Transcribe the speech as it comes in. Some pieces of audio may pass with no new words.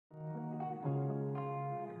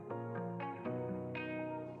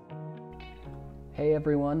Hey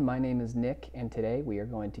everyone, my name is Nick, and today we are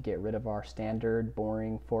going to get rid of our standard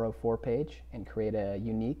boring 404 page and create a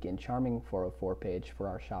unique and charming 404 page for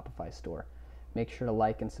our Shopify store. Make sure to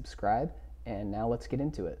like and subscribe, and now let's get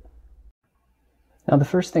into it. Now the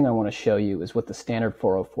first thing I want to show you is what the standard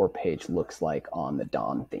 404 page looks like on the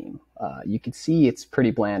Dawn theme. You can see it's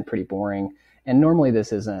pretty bland, pretty boring, and normally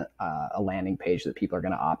this isn't a landing page that people are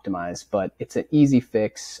going to optimize, but it's an easy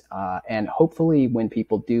fix, and hopefully when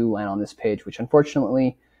people do land on this page, which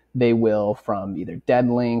unfortunately they will from either dead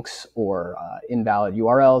links or invalid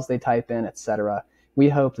URLs they type in, etc., we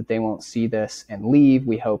hope that they won't see this and leave.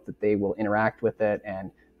 We hope that they will interact with it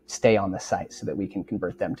and stay on the site so that we can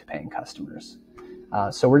convert them to paying customers.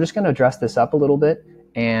 So we're just going to dress this up a little bit.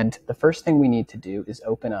 And the first thing we need to do is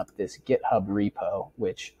open up this GitHub repo,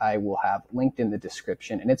 which I will have linked in the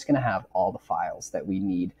description. And it's going to have all the files that we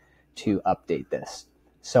need to update this.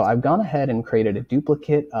 So I've gone ahead and created a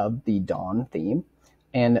duplicate of the Dawn theme.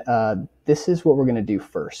 And this is what we're going to do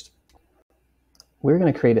first. We're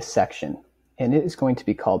going to create a section, and it is going to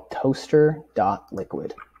be called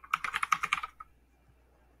toaster.liquid.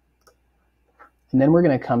 And then we're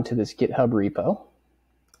going to come to this GitHub repo,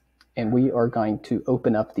 and we are going to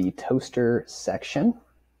open up the toaster section.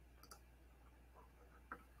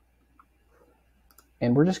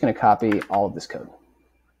 And we're just going to copy all of this code.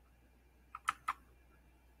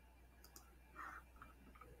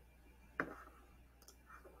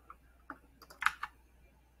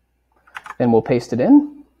 Then we'll paste it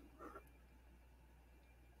in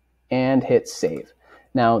and hit save.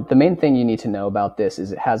 Now, the main thing you need to know about this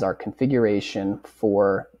is it has our configuration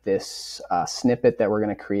for this snippet that we're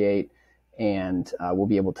going to create, and we'll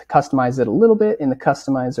be able to customize it a little bit in the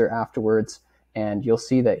customizer afterwards. And you'll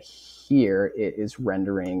see that here it is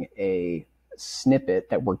rendering a snippet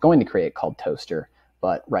that we're going to create called Toaster,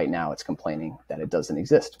 but right now it's complaining that it doesn't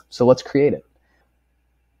exist. So let's create it.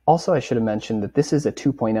 Also, I should have mentioned that this is a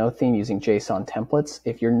 2.0 theme using JSON templates.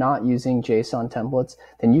 If you're not using JSON templates,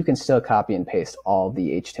 then you can still copy and paste all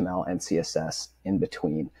the HTML and CSS in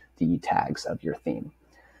between the tags of your theme.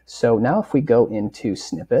 So now if we go into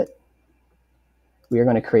snippet, we are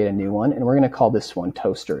going to create a new one, and we're going to call this one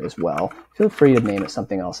Toaster as well. Feel free to name it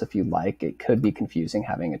something else if you'd like. It could be confusing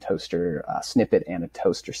having a Toaster snippet and a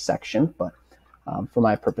Toaster section, but for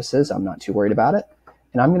my purposes, I'm not too worried about it.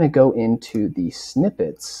 And I'm going to go into the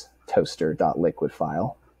snippets toaster.liquid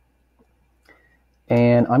file,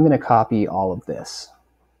 and I'm going to copy all of this.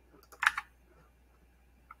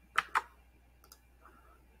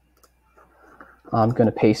 I'm going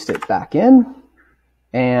to paste it back in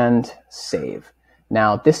and save.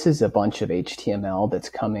 Now, this is a bunch of HTML that's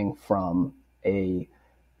coming from a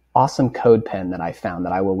awesome CodePen that I found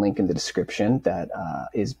that I will link in the description that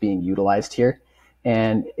is being utilized here.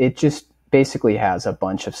 And it just basically has a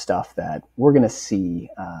bunch of stuff that we're going to see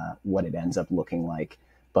what it ends up looking like.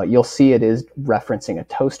 But you'll see it is referencing a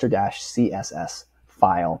toaster-css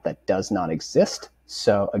file that does not exist.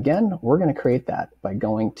 So again, we're going to create that by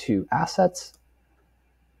going to assets,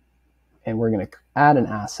 and we're going to add an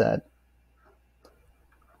asset,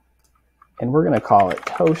 and we're going to call it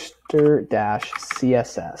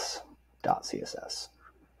toaster-css.css.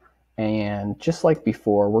 And just like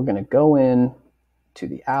before, we're going to go in to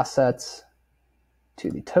the assets, to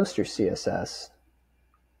the toaster CSS,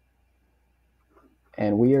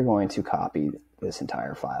 and we are going to copy this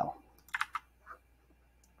entire file.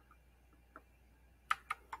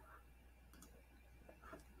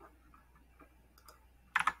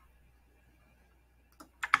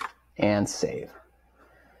 And save.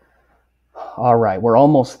 All right, we're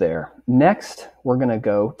almost there. Next, we're going to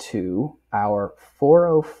go to our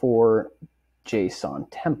 404 JSON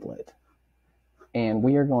template. And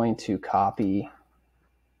we are going to copy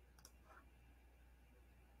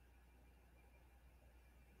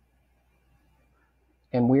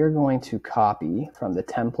from the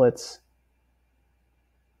templates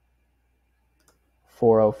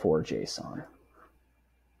 404 JSON.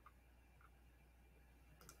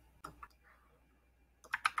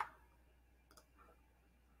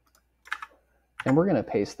 And we're going to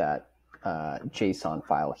paste that JSON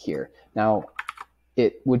file here. Now,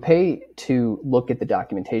 it would pay to look at the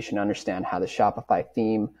documentation, understand how the Shopify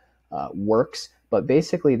theme works, but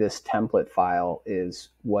basically this template file is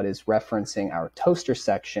what is referencing our toaster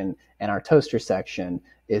section, and our toaster section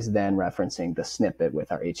is then referencing the snippet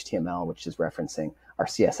with our HTML, which is referencing our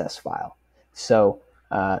CSS file. So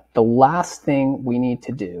the last thing we need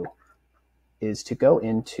to do is to go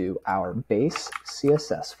into our base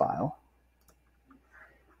CSS file,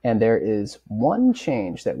 and there is one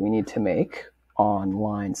change that we need to make on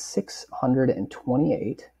line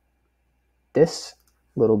 628. This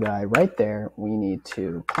little guy right there, we need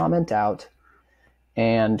to comment out.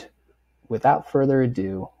 And without further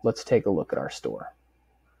ado, let's take a look at our store.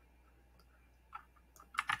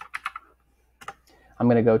 I'm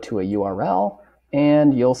going to go to a URL,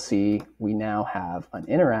 and you'll see we now have an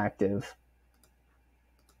interactive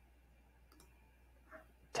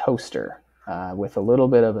toaster with a little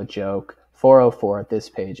bit of a joke. 404 at this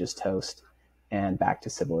page is toast, and back to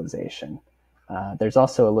civilization. There's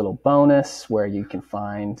also a little bonus where you can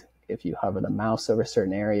find, if you hover the mouse over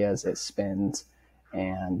certain areas, it spins,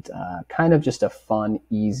 and kind of just a fun,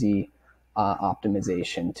 easy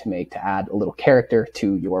optimization to add a little character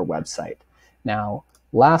to your website. Now,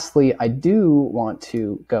 lastly, I do want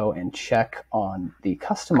to go and check on the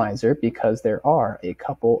customizer because there are a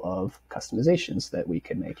couple of customizations that we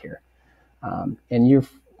can make here. And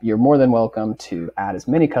you're more than welcome to add as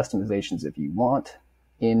many customizations if you want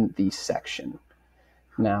in the section.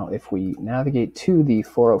 Now, if we navigate to the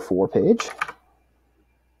 404 page,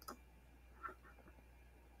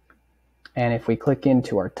 and if we click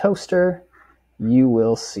into our toaster, you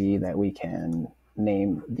will see that we can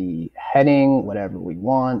name the heading whatever we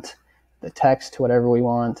want, the text whatever we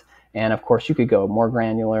want, and of course you could go more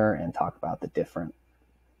granular and talk about the different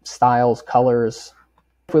styles, colors.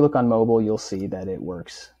 If we look on mobile, you'll see that it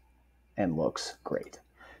works and looks great.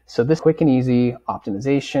 So this quick and easy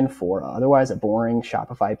optimization for otherwise a boring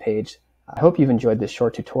Shopify page. I hope you've enjoyed this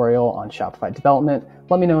short tutorial on Shopify development.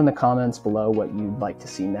 Let me know in the comments below what you'd like to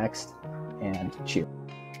see next, and cheers.